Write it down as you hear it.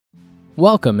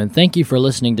Welcome, and thank you for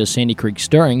listening to Sandy Creek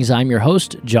Stirrings. I'm your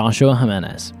host, Joshua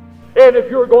Jimenez. And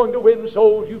if you're going to win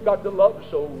souls, you've got to love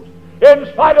souls. In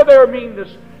spite of their meanness,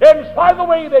 in spite of the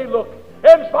way they look,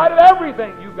 in spite of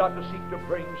everything, you've got to seek to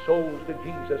bring souls to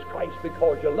Jesus Christ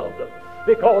because you love them,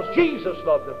 because Jesus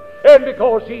loved them, and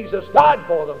because Jesus died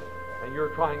for them, and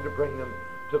you're trying to bring them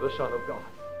to the Son of God.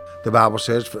 The Bible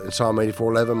says in Psalm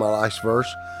 84:11, my last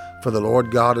verse, "For the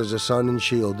Lord God is a sun and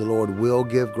shield. The Lord will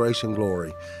give grace and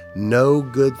glory. No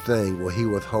good thing will he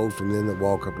withhold from them that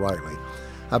walk uprightly."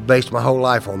 I've based my whole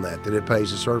life on that it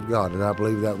pays to serve God, and I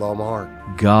believe that with all my heart.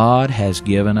 God has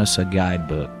given us a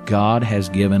guidebook. God has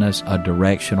given us a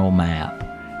directional map.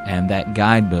 And that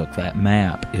guidebook, that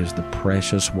map, is the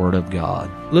precious Word of God.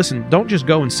 Listen, don't just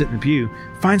go and sit in the pew.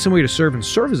 Find some way to serve, and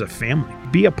serve as a family.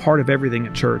 Be a part of everything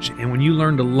at church. And when you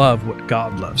learn to love what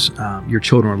God loves, your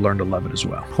children will learn to love it as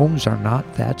well. Homes are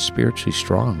not that spiritually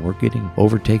strong. We're getting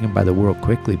overtaken by the world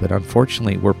quickly, but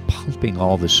unfortunately, we're pumping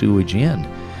all the sewage in.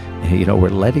 We're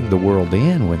letting the world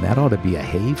in when that ought to be a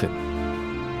haven.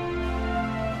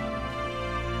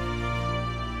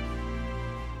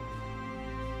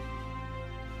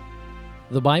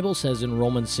 The Bible says in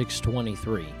Romans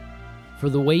 6:23, "For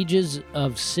the wages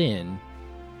of sin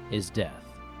is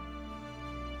death."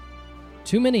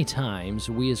 Too many times,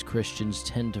 we as Christians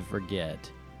tend to forget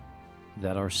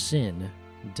that our sin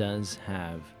does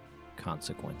have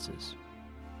consequences.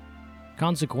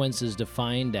 Consequences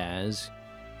defined as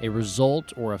a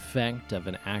result or effect of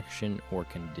an action or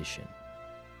condition.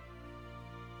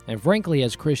 And frankly,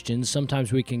 as Christians,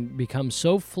 sometimes we can become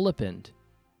so flippant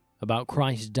about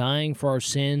Christ dying for our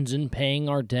sins and paying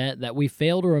our debt that we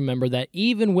fail to remember that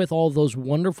even with all those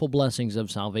wonderful blessings of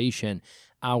salvation,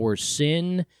 our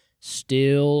sin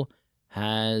still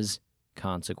has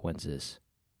consequences.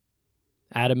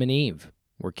 Adam and Eve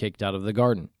were kicked out of the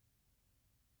garden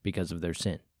because of their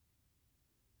sin.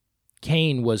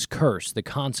 Cain was cursed, the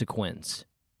consequence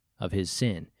of his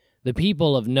sin. The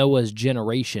people of Noah's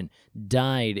generation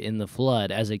died in the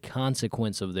flood as a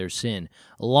consequence of their sin.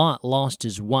 Lot lost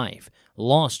his wife,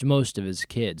 lost most of his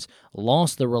kids,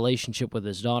 lost the relationship with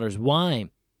his daughters.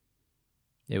 Why?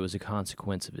 It was a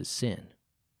consequence of his sin.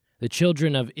 The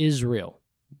children of Israel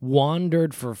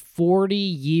wandered for 40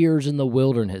 years in the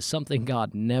wilderness, something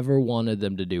God never wanted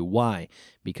them to do. Why?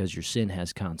 Because your sin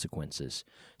has consequences.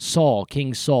 Saul,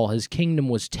 King Saul, his kingdom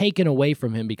was taken away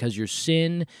from him because your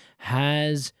sin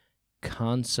has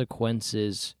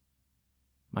consequences.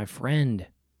 My friend,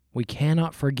 we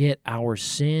cannot forget our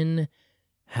sin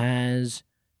has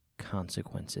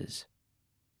consequences.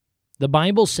 The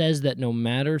Bible says that no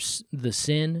matter the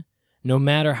sin, no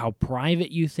matter how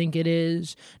private you think it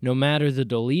is, no matter the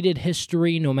deleted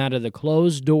history, no matter the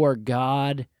closed door,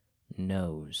 God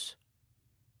knows.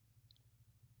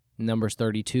 Numbers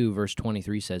 32, verse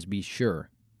 23 says, "Be sure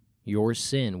your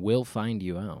sin will find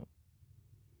you out."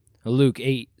 Luke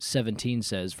 8:17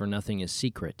 says, "For nothing is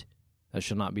secret that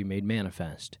shall not be made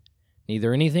manifest,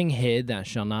 neither anything hid that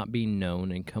shall not be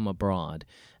known and come abroad."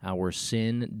 Our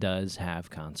sin does have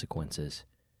consequences.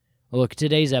 Look,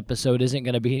 today's episode isn't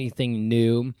going to be anything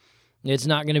new. It's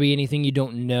not going to be anything you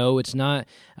don't know. It's not.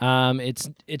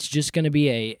 It's just going to be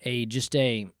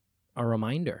a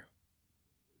reminder.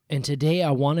 And today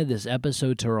I wanted this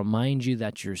episode to remind you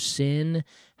that your sin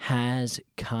has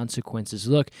consequences.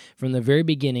 Look, from the very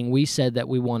beginning, we said that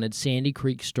we wanted Sandy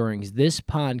Creek Stirrings, this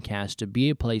podcast, to be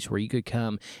a place where you could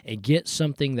come and get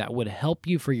something that would help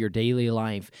you for your daily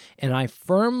life. And I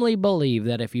firmly believe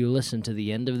that if you listen to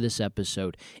the end of this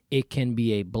episode, it can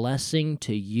be a blessing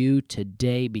to you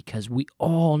today, because we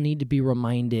all need to be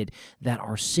reminded that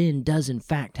our sin does in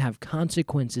fact have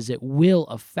consequences. It will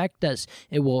affect us.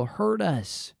 It will hurt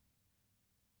us.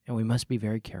 And we must be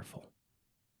very careful,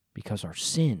 because our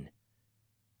sin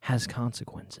has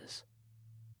consequences.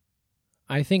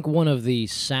 I think one of the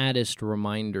saddest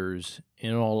reminders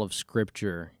in all of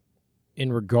Scripture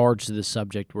in regards to the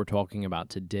subject we're talking about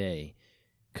today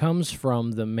comes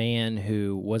from the man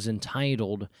who was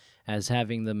entitled as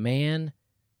having the man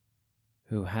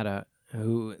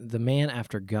the man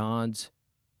after God's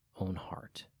own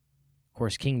heart. Of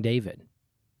course, King David.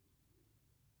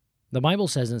 The Bible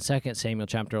says in 2 Samuel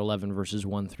chapter 11, verses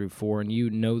 1 through 4, and you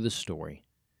know the story.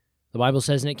 The Bible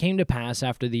says, "And it came to pass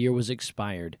after the year was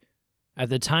expired, at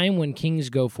the time when kings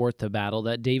go forth to battle,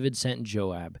 that David sent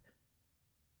Joab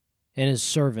and his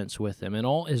servants with him, and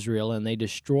all Israel, and they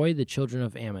destroyed the children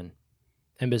of Ammon,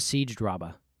 and besieged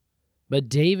Rabbah. But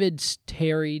David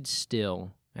tarried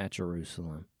still at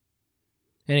Jerusalem.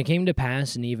 And it came to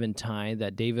pass in eventide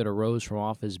that David arose from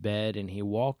off his bed, and he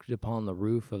walked upon the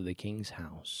roof of the king's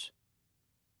house.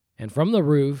 And from the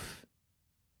roof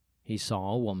he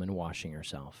saw a woman washing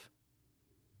herself.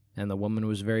 And the woman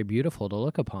was very beautiful to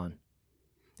look upon.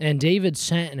 And David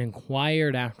sent and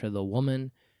inquired after the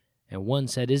woman. And one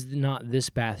said, Is not this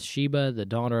Bathsheba, the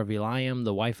daughter of Eliam,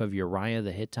 the wife of Uriah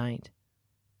the Hittite?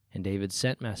 And David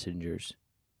sent messengers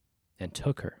and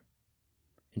took her.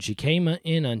 And she came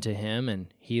in unto him,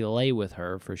 and he lay with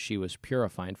her, for she was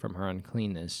purified from her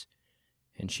uncleanness.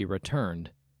 And she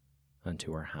returned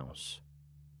unto her house.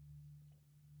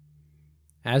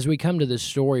 As we come to this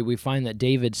story, we find that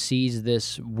David sees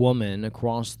this woman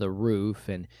across the roof,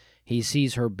 and he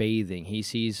sees her bathing. He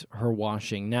sees her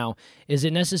washing. Now, is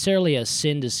it necessarily a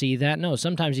sin to see that? No,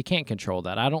 sometimes you can't control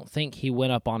that. I don't think he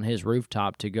went up on his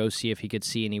rooftop to go see if he could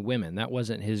see any women. That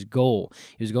wasn't his goal.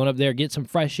 He was going up there, get some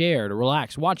fresh air, to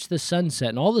relax, watch the sunset,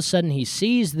 and all of a sudden he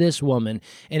sees this woman,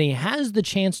 and he has the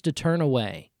chance to turn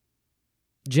away.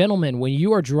 Gentlemen, when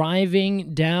you are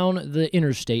driving down the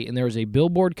interstate and there is a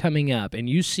billboard coming up and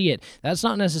you see it, that's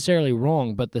not necessarily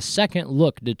wrong, but the second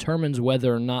look determines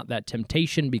whether or not that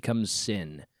temptation becomes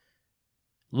sin.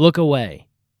 Look away.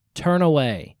 Turn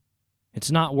away. It's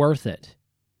not worth it.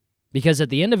 Because at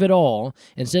the end of it all,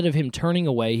 instead of him turning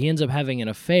away, he ends up having an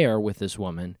affair with this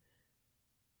woman.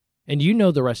 And you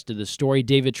know the rest of the story.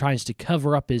 David tries to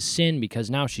cover up his sin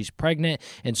because now she's pregnant,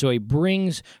 and so he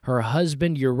brings her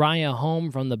husband Uriah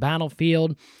home from the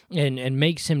battlefield and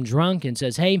makes him drunk and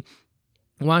says, hey,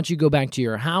 why don't you go back to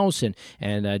your house and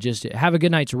just have a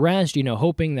good night's rest,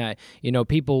 hoping that,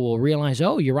 people will realize,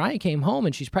 oh, Uriah came home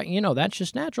and she's pregnant. That's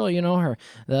just natural,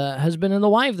 the husband and the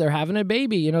wife, they're having a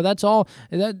baby. That's all,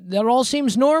 that all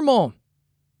seems normal.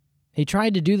 He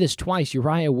tried to do this twice.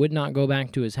 Uriah would not go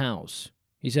back to his house.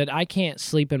 He said, I can't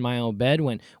sleep in my own bed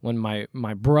when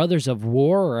my brothers of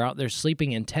war are out there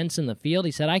sleeping in tents in the field.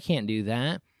 He said, I can't do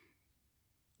that.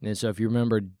 And so if you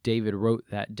remember, David wrote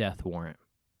that death warrant.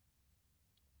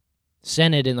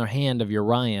 Sent it in the hand of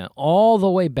Uriah all the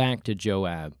way back to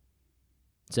Joab.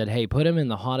 Said, hey, put him in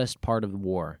the hottest part of the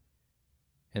war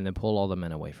and then pull all the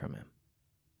men away from him.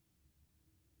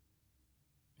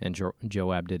 And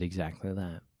Joab did exactly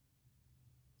that.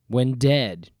 When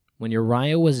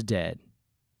Uriah was dead,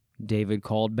 David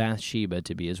called Bathsheba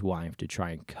to be his wife to try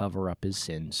and cover up his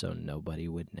sin so nobody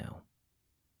would know.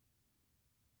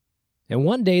 And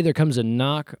one day there comes a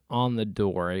knock on the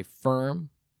door, a firm,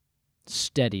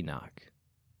 steady knock.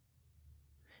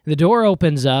 The door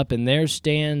opens up, and there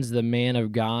stands the man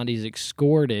of God. He's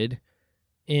escorted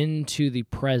into the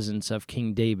presence of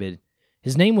King David.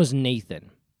 His name was Nathan.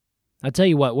 I'll tell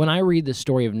you what, when I read the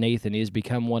story of Nathan, he has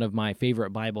become one of my favorite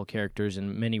Bible characters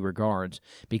in many regards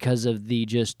because of the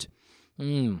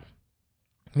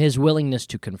his willingness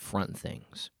to confront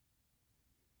things.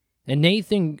 And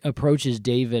Nathan approaches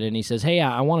David and he says, hey,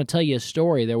 I want to tell you a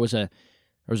story. There was a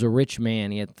rich man.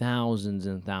 He had thousands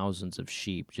and thousands of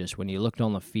sheep. Just when you looked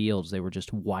on the fields, they were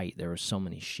just white. There were so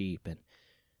many sheep.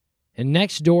 And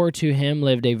next door to him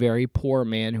lived a very poor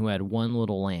man who had one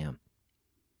little lamb.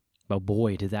 But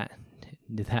boy, did that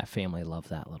family love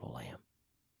that little lamb.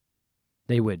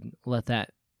 They would let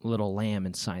that little lamb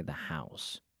inside the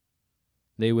house.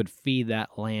 They would feed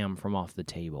that lamb from off the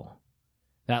table.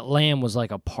 That lamb was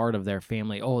like a part of their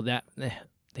family. Oh,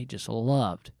 they just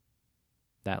loved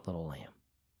that little lamb.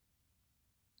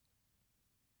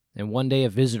 And one day a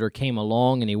visitor came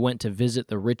along and he went to visit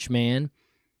the rich man.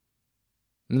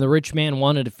 And the rich man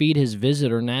wanted to feed his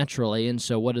visitor naturally, and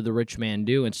so what did the rich man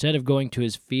do? Instead of going to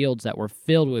his fields that were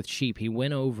filled with sheep, he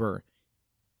went over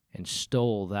and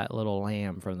stole that little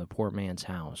lamb from the poor man's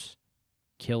house,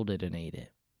 killed it and ate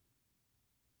it.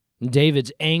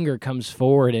 David's anger comes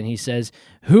forward and he says,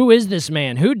 who is this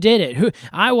man? Who did it?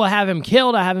 I will have him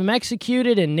killed. I have him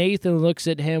executed. And Nathan looks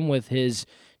at him with his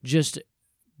just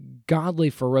godly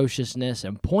ferociousness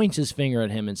and points his finger at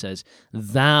him and says,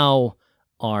 thou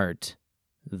art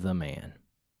the man.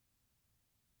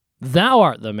 Thou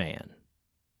art the man.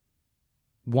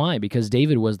 Why? Because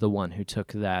David was the one who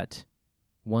took that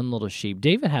one little sheep.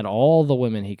 David had all the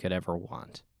women he could ever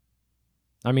want.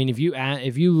 I mean, if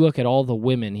you look at all the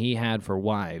women he had for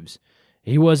wives,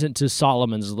 he wasn't to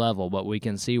Solomon's level, but we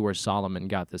can see where Solomon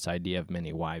got this idea of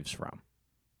many wives from.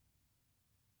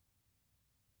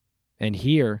 And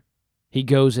here, he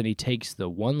goes and he takes the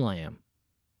one lamb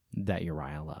that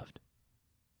Uriah loved.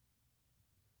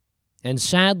 And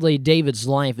sadly, David's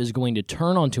life is going to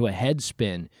turn onto a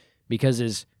headspin because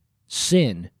his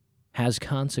sin has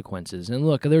consequences. And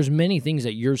look, there's many things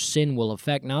that your sin will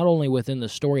affect, not only within the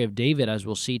story of David, as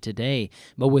we'll see today,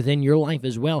 but within your life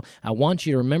as well. I want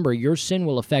you to remember your sin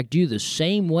will affect you the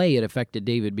same way it affected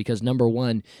David because, number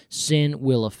one, sin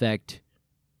will affect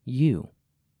you.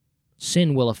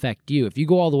 Sin will affect you. If you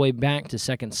go all the way back to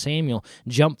 2 Samuel,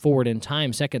 jump forward in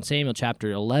time, 2 Samuel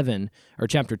chapter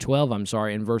 12,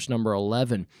 in verse number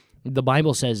 11, the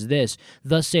Bible says this,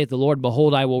 "Thus saith the Lord,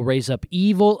 Behold, I will raise up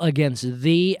evil against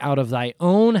thee out of thy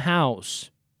own house."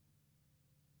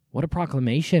 What a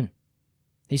proclamation.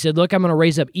 He said, look, I'm going to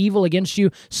raise up evil against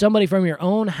you, somebody from your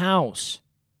own house.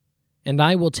 "And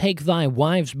I will take thy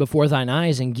wives before thine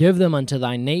eyes, and give them unto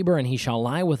thy neighbor, and he shall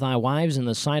lie with thy wives in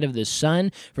the sight of this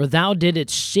sun. For thou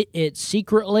didst it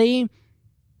secretly,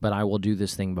 but I will do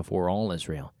this thing before all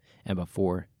Israel, and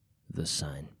before the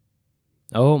sun."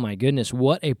 Oh my goodness,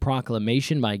 what a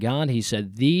proclamation by God. He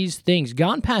said these things.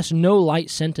 God passed no light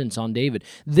sentence on David.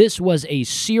 This was a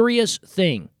serious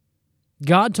thing.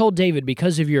 God told David,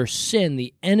 because of your sin,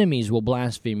 the enemies will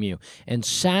blaspheme you. And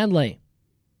sadly,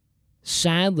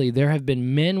 there have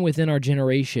been men within our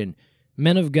generation,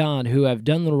 men of God, who have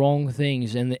done the wrong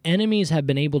things, and the enemies have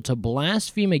been able to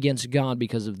blaspheme against God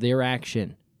because of their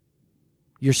action.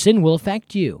 Your sin will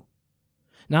affect you.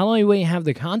 Not only will you have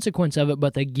the consequence of it,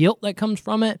 but the guilt that comes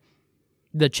from it,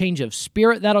 the change of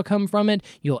spirit that'll come from it.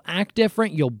 You'll act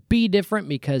different. You'll be different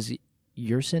because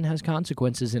your sin has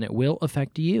consequences, and it will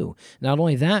affect you. Not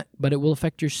only that, but it will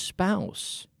affect your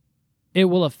spouse. It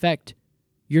will affect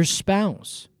your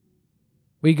spouse.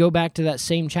 We go back to that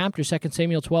same chapter, 2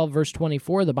 Samuel 12, verse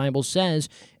 24, the Bible says,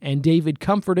 "And David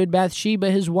comforted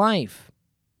Bathsheba, his wife."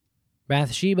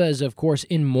 Bathsheba is, of course,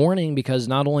 in mourning because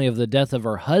not only of the death of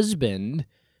her husband,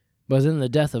 but then the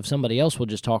death of somebody else we'll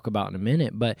just talk about in a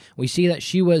minute. But we see that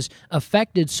she was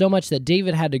affected so much that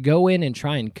David had to go in and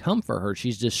try and comfort her.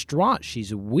 She's distraught.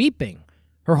 She's weeping.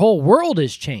 Her whole world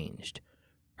is changed.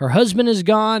 Her husband is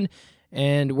gone,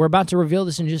 and we're about to reveal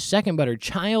this in just a second, but her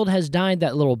child has died.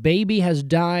 That little baby has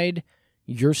died.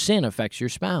 Your sin affects your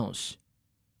spouse.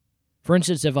 For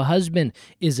instance, if a husband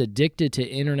is addicted to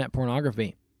internet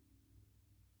pornography,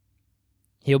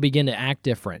 he'll begin to act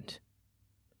different.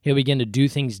 He'll begin to do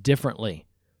things differently.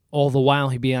 All the while,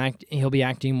 he'll be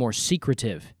acting more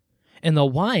secretive. And the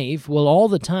wife will all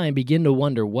the time begin to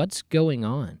wonder what's going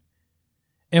on.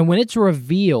 And when it's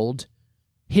revealed,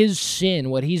 his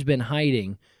sin, what he's been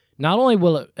hiding, not only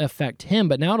will it affect him,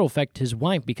 but now it'll affect his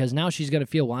wife, because now she's going to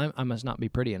feel, well, I must not be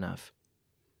pretty enough.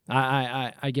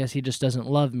 I guess he just doesn't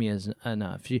love me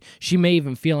enough. She may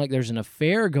even feel like there's an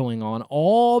affair going on,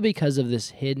 all because of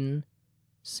this hidden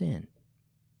sin.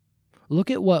 Look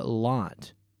at what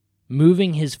Lot,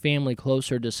 moving his family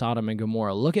closer to Sodom and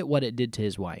Gomorrah, look at what it did to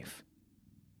his wife.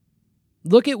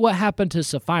 Look at what happened to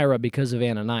Sapphira because of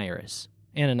Ananias.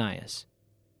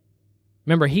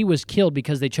 Remember, he was killed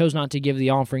because they chose not to give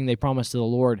the offering they promised to the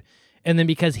Lord. And then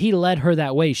because he led her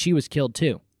that way, she was killed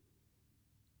too.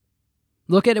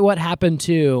 Look at what happened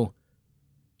to,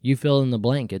 you fill in the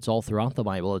blank. It's all throughout the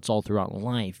Bible. It's all throughout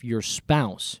life. Your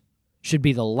spouse should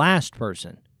be the last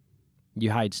person you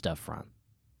hide stuff from.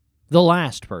 The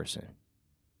last person.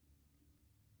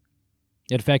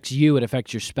 It affects you, it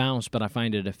affects your spouse, but I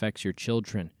find it affects your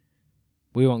children.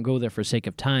 We won't go there for sake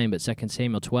of time, but 2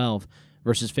 Samuel 12,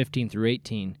 verses 15 through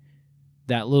 18,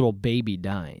 that little baby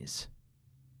dies.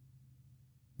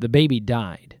 The baby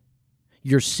died.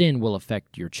 Your sin will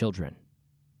affect your children.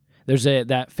 There's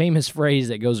that famous phrase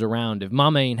that goes around, if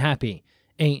mama ain't happy,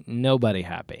 ain't nobody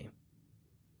happy.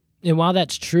 And while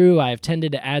that's true, I have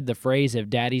tended to add the phrase, if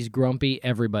daddy's grumpy,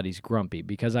 everybody's grumpy,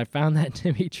 because I found that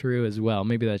to be true as well.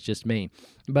 Maybe that's just me.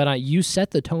 But you set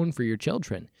the tone for your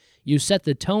children. You set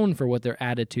the tone for what their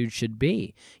attitude should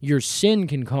be. Your sin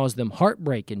can cause them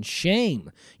heartbreak and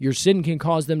shame. Your sin can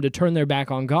cause them to turn their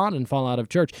back on God and fall out of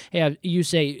church. Hey, you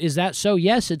say, is that so?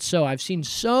 Yes, it's so. I've seen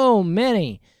so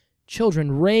many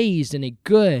children raised in a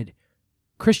good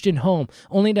Christian home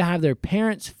only to have their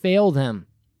parents fail them.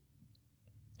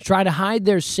 Try to hide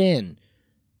their sin,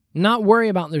 not worry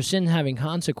about their sin having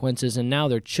consequences, and now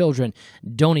their children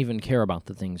don't even care about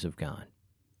the things of God.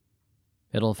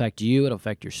 It'll affect you, it'll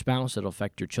affect your spouse, it'll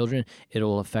affect your children,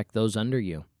 it'll affect those under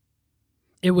you.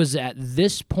 It was at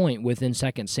this point within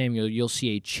 2 Samuel you'll see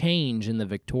a change in the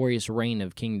victorious reign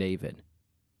of King David.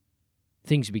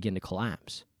 Things begin to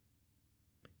collapse.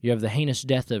 You have the heinous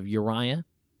death of Uriah.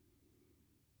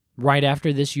 Right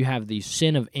after this, you have the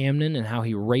sin of Amnon and how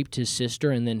he raped his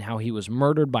sister, and then how he was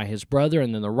murdered by his brother,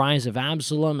 and then the rise of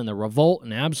Absalom and the revolt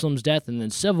and Absalom's death, and then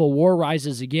civil war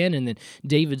rises again, and then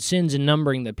David sins in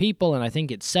numbering the people, and I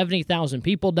think it's 70,000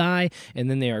 people die, and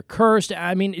then they are cursed.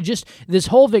 I mean, just this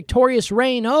whole victorious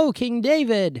reign, King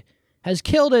David has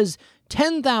killed his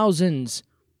 10,000s,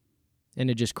 and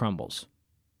it just crumbles.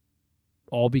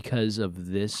 All because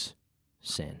of this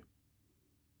sin.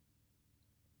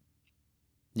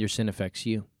 Your sin affects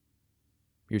you.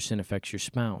 Your sin affects your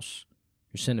spouse.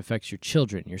 Your sin affects your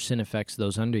children. Your sin affects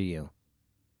those under you.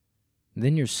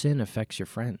 Then your sin affects your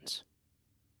friends.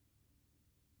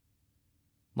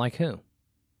 Like who?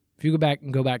 If you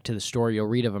go back to the story, you'll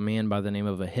read of a man by the name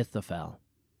of Ahithophel.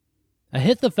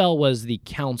 Ahithophel was the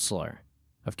counselor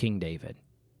of King David.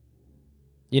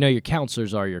 You know, your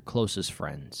counselors are your closest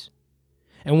friends.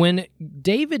 And when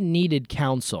David needed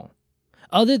counsel,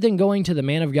 other than going to the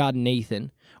man of God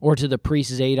Nathan or to the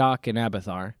priests Zadok and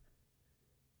Abiathar,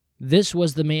 this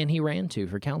was the man he ran to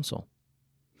for counsel.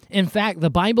 In fact,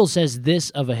 the Bible says this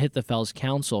of Ahithophel's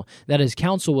counsel, that his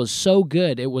counsel was so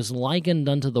good it was likened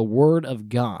unto the word of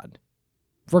God.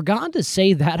 For God to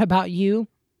say that about you,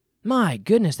 my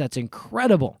goodness, that's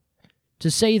incredible.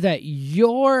 To say that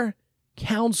your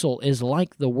counsel is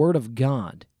like the word of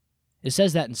God. It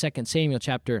says that in 2 Samuel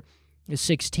chapter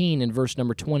 16 and verse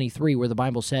number 23, where the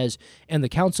Bible says, "And the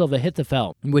counsel of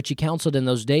Ahithophel, which he counseled in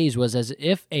those days, was as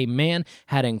if a man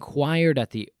had inquired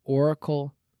at the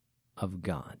oracle of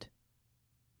God."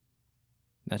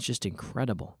 That's just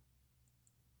incredible.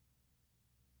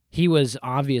 He was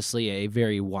obviously a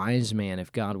very wise man,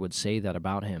 if God would say that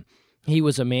about him. He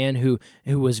was a man who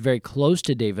was very close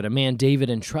to David, a man David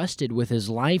entrusted with his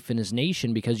life and his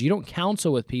nation, because you don't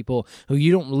counsel with people who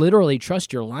you don't literally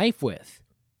trust your life with.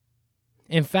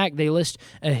 In fact, they list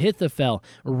Ahithophel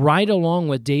right along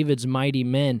with David's mighty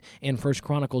men in 1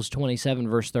 Chronicles 27,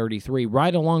 verse 33,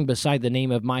 right along beside the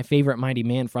name of my favorite mighty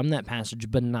man from that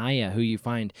passage, Benaiah, who you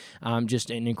find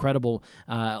just an incredible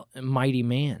mighty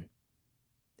man.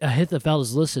 Ahithophel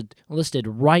is listed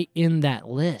right in that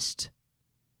list.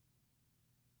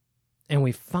 And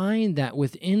we find that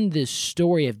within this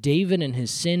story of David and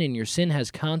his sin, and your sin has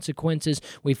consequences,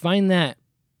 we find that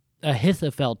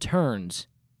Ahithophel turns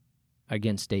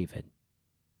against David.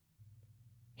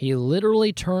 He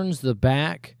literally turns the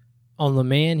back on the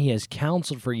man he has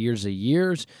counseled for years and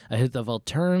years. Ahithophel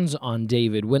turns on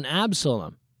David. When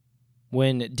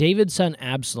David's son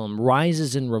Absalom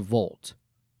rises in revolt,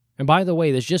 and by the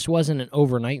way, this just wasn't an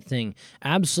overnight thing.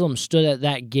 Absalom stood at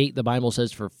that gate, the Bible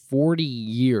says, for 40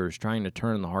 years trying to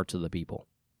turn the hearts of the people.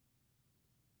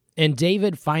 And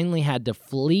David finally had to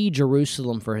flee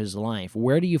Jerusalem for his life.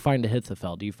 Where do you find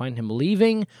Ahithophel? Do you find him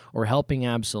leaving or helping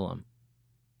Absalom?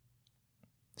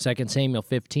 2 Samuel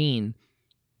 15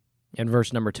 and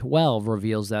verse number 12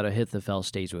 reveals that Ahithophel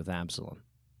stays with Absalom.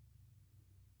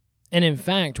 And in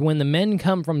fact, when the men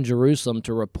come from Jerusalem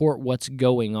to report what's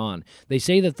going on, they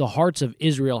say that the hearts of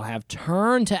Israel have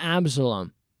turned to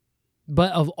Absalom.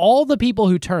 But of all the people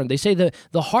who turned, they say that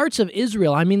the hearts of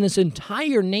Israel, I mean this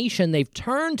entire nation, they've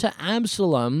turned to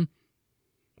Absalom.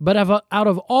 But out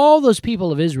of all those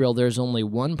people of Israel, there's only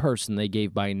one person they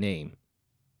gave by name.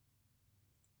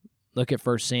 Look at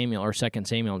 2 Samuel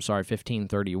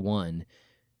 15:31.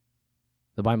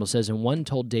 The Bible says, "And one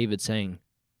told David, saying,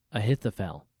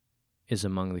 Ahithophel is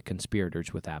among the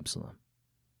conspirators with Absalom."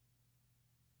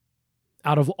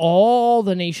 Out of all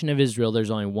the nation of Israel, there's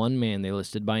only one man they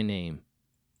listed by name.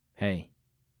 Hey,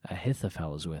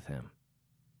 Ahithophel is with him.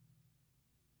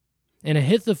 And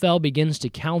Ahithophel begins to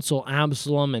counsel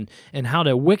Absalom and how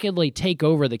to wickedly take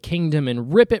over the kingdom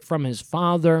and rip it from his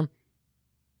father,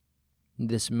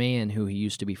 this man who he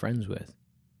used to be friends with.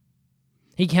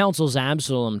 He counsels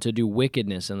Absalom to do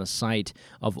wickedness in the sight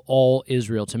of all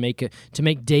Israel, to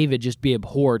make David just be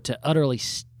abhorred, to utterly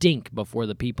stink before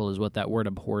the people is what that word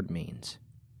abhorred means.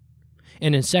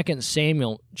 And in 2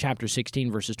 Samuel chapter 16,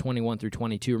 verses 21 through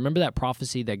 22, remember that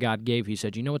prophecy that God gave? He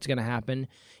said, you know what's going to happen?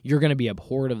 You're going to be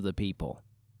abhorred of the people.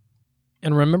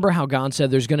 And remember how God said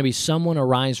there's going to be someone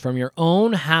arise from your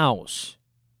own house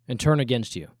and turn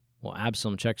against you. Well,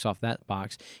 Absalom checks off that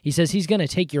box. He says he's going to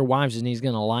take your wives and he's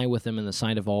going to lie with them in the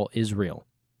sight of all Israel.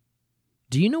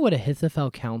 Do you know what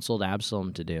Ahithophel counseled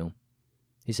Absalom to do?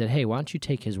 He said, hey, why don't you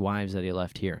take his wives that he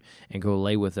left here and go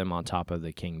lay with them on top of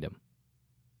the kingdom?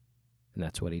 And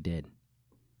that's what he did.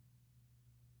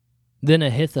 Then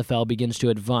Ahithophel begins to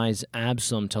advise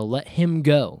Absalom to let him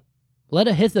go. Let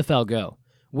Ahithophel go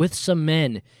with some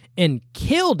men and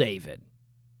kill David.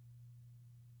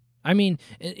 I mean,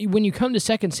 when you come to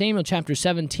 2 Samuel chapter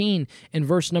 17 and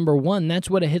verse number 1, that's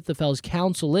what Ahithophel's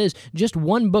counsel is. Just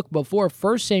one book before,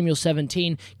 1 Samuel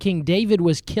 17, King David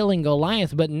was killing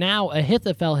Goliath, but now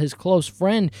Ahithophel, his close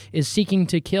friend, is seeking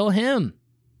to kill him.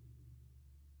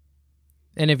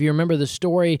 And if you remember the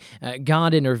story,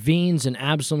 God intervenes and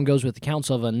Absalom goes with the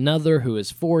counsel of another who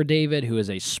is for David, who is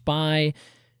a spy.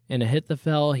 And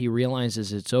Ahithophel, he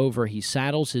realizes it's over. He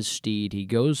saddles his steed. He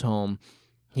goes home.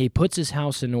 He puts his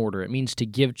house in order. It means to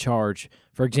give charge.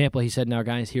 For example, he said, now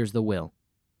guys, here's the will.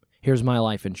 Here's my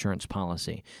life insurance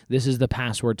policy. This is the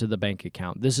password to the bank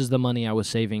account. This is the money I was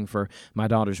saving for my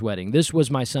daughter's wedding. This was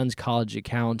my son's college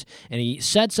account. And he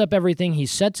sets up everything. He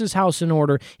sets his house in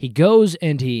order. He goes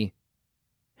and he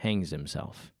hangs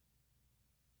himself.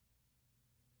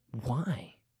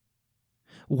 Why?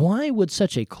 Why would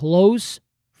such a close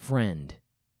friend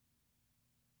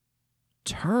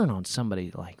turn on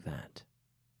somebody like that?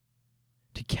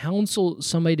 To counsel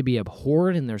somebody to be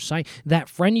abhorred in their sight. That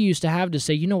friend you used to have to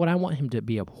say, you know what, I want him to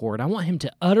be abhorred. I want him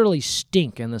to utterly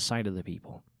stink in the sight of the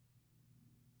people.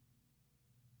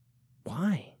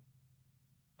 Why?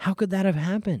 How could that have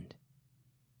happened?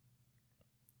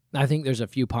 I think there's a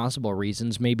few possible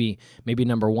reasons. Maybe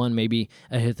number one, maybe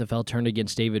Ahithophel turned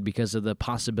against David because of the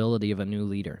possibility of a new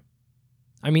leader.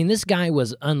 I mean, this guy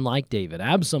was unlike David.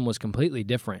 Absalom was completely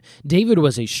different. David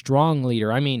was a strong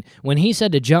leader. I mean, when he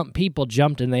said to jump, people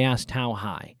jumped and they asked how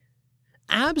high.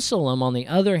 Absalom, on the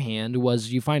other hand,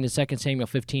 was, you find in 2 Samuel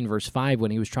 15, verse 5, when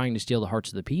he was trying to steal the hearts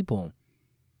of the people.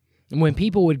 And when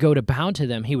people would go to bow to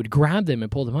them, he would grab them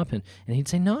and pull them up, and he'd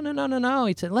say, no.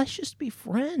 He'd say, let's just be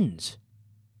friends.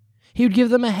 He would give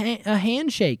them a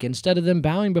handshake instead of them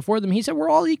bowing before them. He said, we're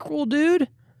all equal, dude.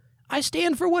 I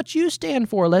stand for what you stand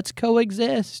for. Let's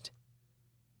coexist.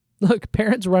 Look,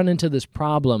 parents run into this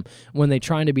problem when they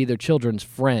try to be their children's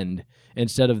friend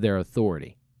instead of their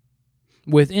authority.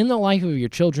 Within the life of your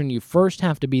children, you first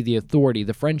have to be the authority.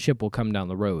 The friendship will come down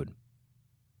the road.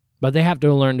 But they have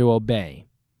to learn to obey.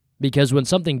 Because when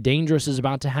something dangerous is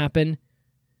about to happen,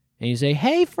 and you say,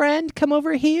 hey, friend, come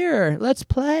over here. Let's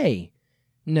play.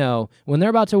 No, when they're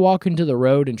about to walk into the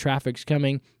road and traffic's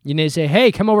coming, you need to say,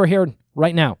 hey, come over here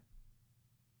right now.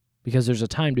 Because there's a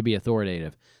time to be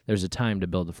authoritative. There's a time to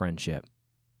build a friendship.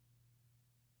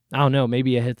 I don't know,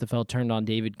 maybe Ahithophel turned on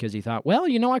David because he thought, well,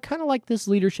 I kind of like this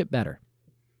leadership better.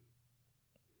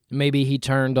 Maybe he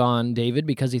turned on David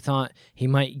because he thought he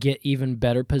might get even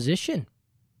better position.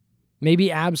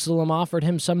 Maybe Absalom offered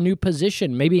him some new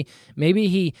position. Maybe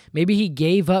he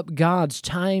gave up God's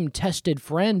time-tested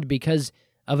friend because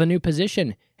of a new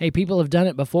position. Hey, people have done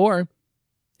it before.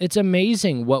 It's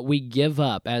amazing what we give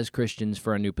up as Christians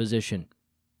for a new position.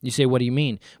 You say, what do you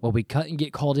mean? Well, we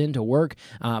get called in to work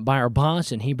by our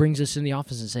boss, and he brings us in the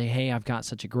office and say, hey, I've got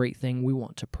such a great thing. We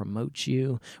want to promote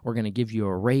you. We're going to give you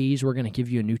a raise. We're going to give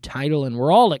you a new title, and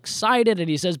we're all excited. And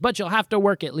he says, but you'll have to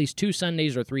work at least 2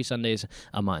 Sundays or 3 Sundays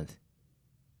a month.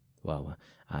 Well,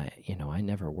 I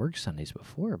never worked Sundays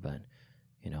before, but,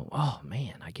 oh,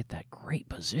 man, I get that great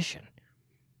position.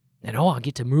 And, I'll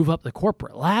get to move up the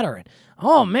corporate ladder. And,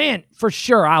 oh, man, for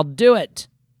sure, I'll do it.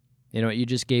 You know what you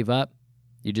just gave up?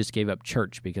 You just gave up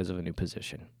church because of a new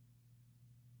position.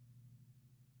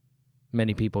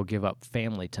 Many people give up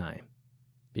family time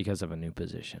because of a new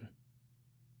position.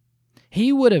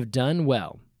 He would have done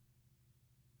well.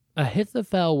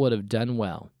 Ahithophel would have done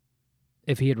well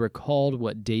if he had recalled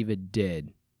what David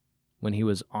did when he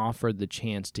was offered the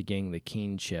chance to gain the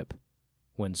kingship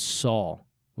when Saul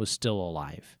was still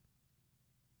alive.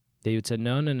 David said,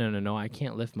 no, I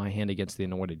can't lift my hand against the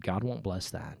anointed. God won't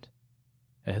bless that.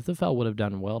 Ahithophel would have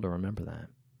done well to remember that.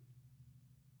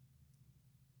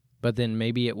 But then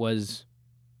maybe it was,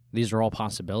 these are all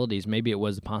possibilities, maybe it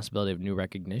was the possibility of new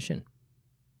recognition.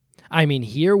 I mean,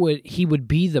 he would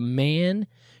be the man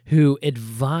who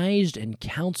advised and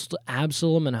counseled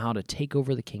Absalom on how to take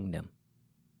over the kingdom.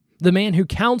 The man who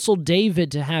counseled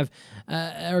David to have,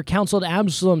 or counseled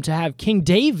Absalom to have King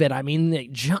David, the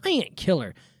giant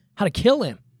killer, how to kill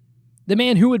him. The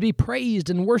man who would be praised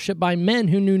and worshipped by men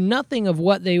who knew nothing of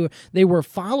what they were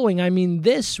following.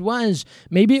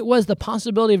 Maybe it was the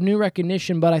possibility of new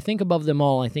recognition, but I think above them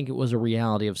all, I think it was a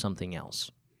reality of something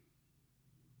else.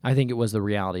 I think it was the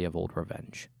reality of old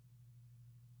revenge.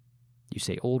 You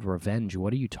say, old revenge,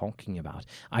 what are you talking about?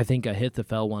 I think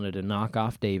Ahithophel wanted to knock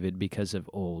off David because of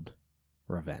old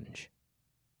revenge.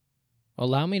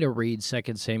 Allow me to read 2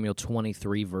 Samuel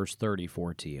 23, verse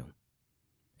 34 to you.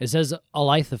 It says,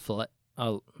 Eliphalet,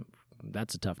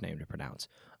 that's a tough name to pronounce,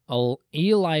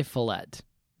 Eliphalet,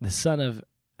 the son of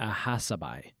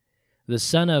Ahasabai, the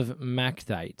son of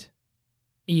Machthite,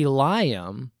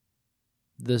 Eliam,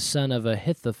 the son of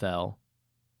Ahithophel,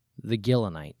 the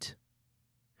Gilonite.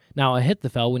 Now,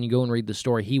 Ahithophel, when you go and read the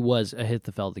story, he was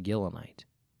Ahithophel the Gilonite.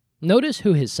 Notice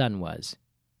who his son was.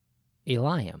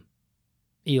 Eliam.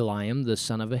 Eliam, the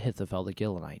son of Ahithophel the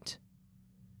Gilonite.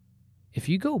 If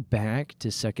you go back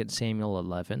to 2 Samuel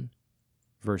 11,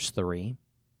 verse 3,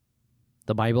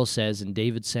 the Bible says, and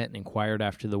David sent and inquired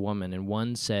after the woman, and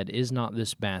one said, is not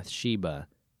this Bathsheba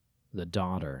the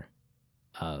daughter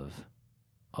of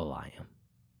Eliam?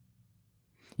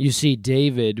 You see,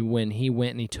 David, when he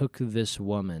went and he took this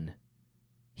woman,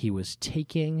 He was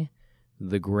taking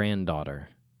the granddaughter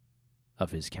of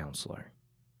his counselor.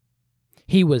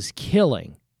 He was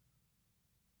killing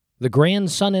the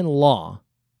grandson-in-law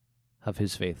of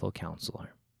his faithful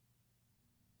counselor.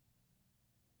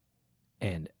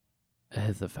 And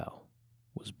Ahithophel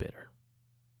was bitter.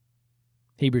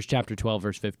 Hebrews chapter 12,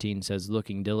 verse 15 says,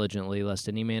 looking diligently, lest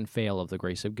any man fail of the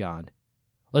grace of God,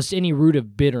 lest any root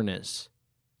of bitterness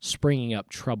springing up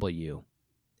trouble you,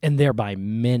 and thereby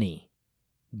many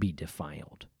be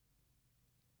defiled.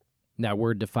 That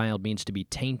word defiled means to be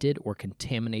tainted or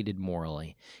contaminated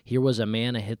morally. Here was a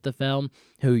man, Ahithophel,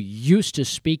 who used to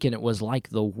speak, and it was like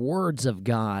the words of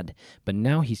God, but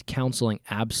now he's counseling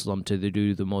Absalom to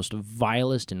do the most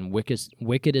vilest and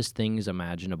wickedest things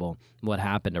imaginable. What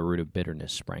happened? A root of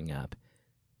bitterness sprang up.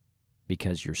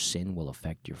 Because your sin will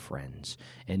affect your friends.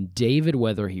 And David,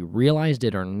 whether he realized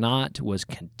it or not, was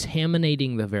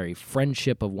contaminating the very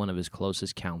friendship of one of his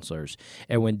closest counselors.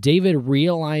 And when David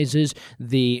realizes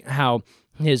how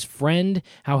his friend,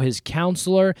 how his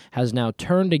counselor has now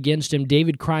turned against him,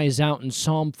 David cries out in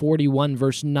Psalm 41,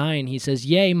 verse 9. He says,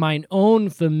 yea, mine own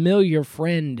familiar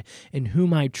friend, in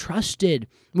whom I trusted,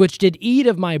 which did eat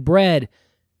of my bread,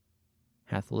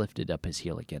 hath lifted up his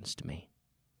heel against me.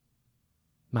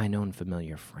 Mine own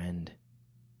familiar friend.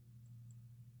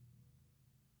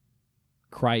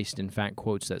 Christ, in fact,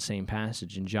 quotes that same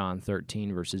passage in John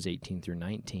 13, verses 18 through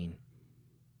 19.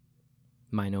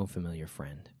 Mine own familiar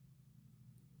friend.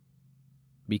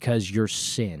 Because your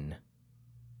sin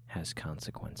has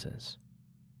consequences.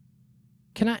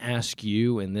 Can I ask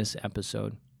you in this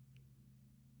episode,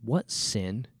 what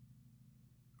sin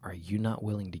are you not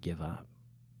willing to give up?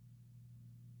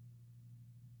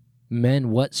 Men,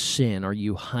 what sin are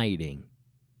you hiding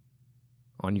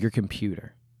on your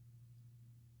computer?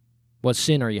 What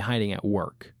sin are you hiding at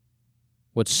work?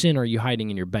 What sin are you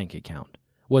hiding in your bank account?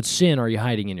 What sin are you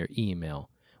hiding in your email?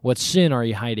 What sin are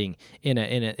you hiding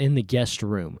in the guest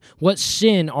room? What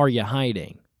sin are you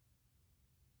hiding?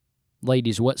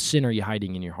 Ladies, what sin are you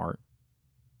hiding in your heart?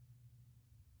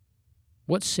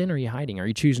 What sin are you hiding? Are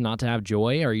you choosing not to have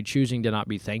joy? Are you choosing to not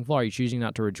be thankful? Are you choosing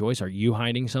not to rejoice? Are you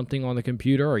hiding something on the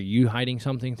computer? Are you hiding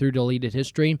something through deleted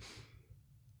history?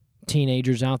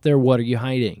 Teenagers out there, what are you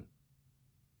hiding?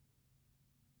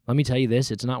 Let me tell you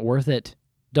this, it's not worth it.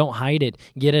 Don't hide it.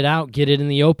 Get it out. Get it in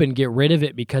the open. Get rid of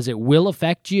it because it will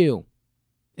affect you.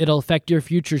 It'll affect your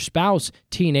future spouse,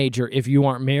 teenager. If you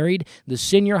aren't married, the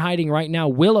sin you're hiding right now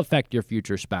will affect your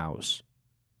future spouse.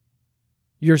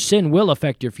 Your sin will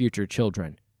affect your future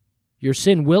children. Your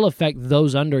sin will affect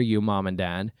those under you, mom and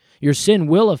dad. Your sin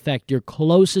will affect your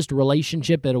closest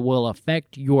relationship. It will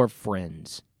affect your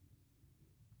friends.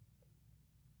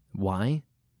 Why?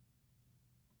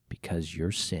 Because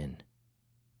your sin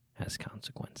has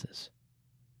consequences.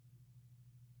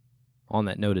 On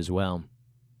that note as well,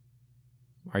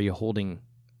 are you holding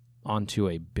onto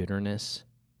a bitterness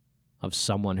of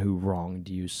someone who wronged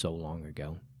you so long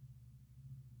ago?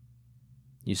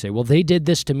 You say, well, they did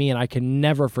this to me and I can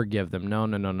never forgive them.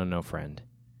 No, friend.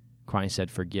 Christ said,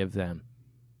 forgive them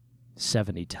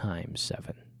 70 times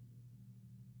 7.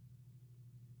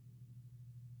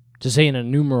 To say an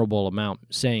innumerable amount,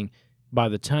 saying by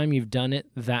the time you've done it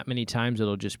that many times,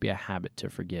 it'll just be a habit to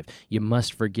forgive. You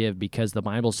must forgive because the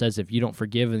Bible says if you don't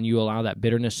forgive and you allow that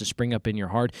bitterness to spring up in your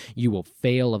heart, you will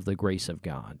fail of the grace of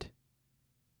God.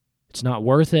 It's not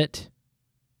worth it.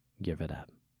 Give it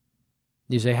up.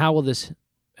 You say, how will this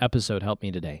episode help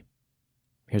me today?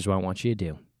 Here's what I want you to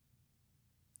do.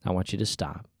 I want you to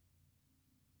stop.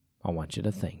 I want you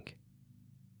to think.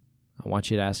 I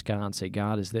want you to ask God and say,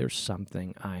 God, is there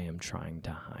something I am trying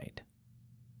to hide?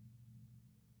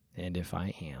 And if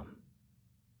I am,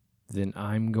 then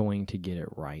I'm going to get it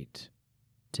right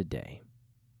today.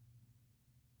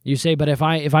 You say, but if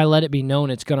I let it be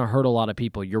known, it's going to hurt a lot of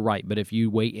people. You're right, but if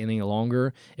you wait any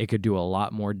longer, it could do a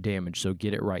lot more damage, so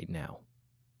get it right now.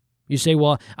 You say,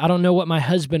 well, I don't know what my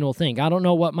husband will think. I don't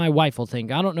know what my wife will think.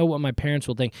 I don't know what my parents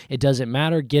will think. It doesn't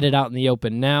matter. Get it out in the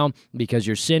open now because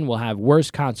your sin will have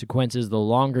worse consequences the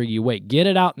longer you wait. Get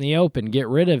it out in the open. Get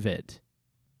rid of it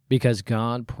because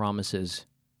God promises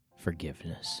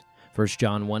forgiveness. 1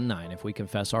 John 1:9, if we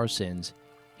confess our sins,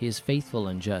 He is faithful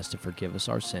and just to forgive us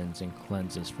our sins and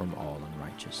cleanse us from all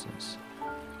unrighteousness.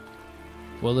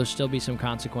 Will there still be some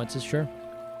consequences? Sure.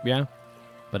 Yeah.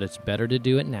 But it's better to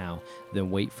do it now than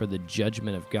wait for the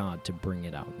judgment of God to bring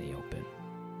it out in the open.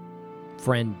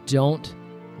 Friend, don't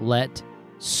let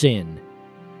sin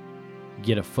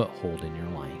get a foothold in your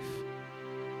life.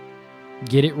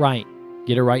 Get it right.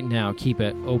 Get it right now. Keep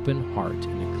an open heart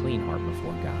and a clean heart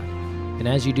before God. And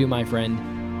as you do, my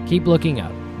friend, keep looking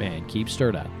up and keep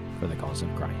stirred up for the cause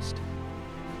of Christ.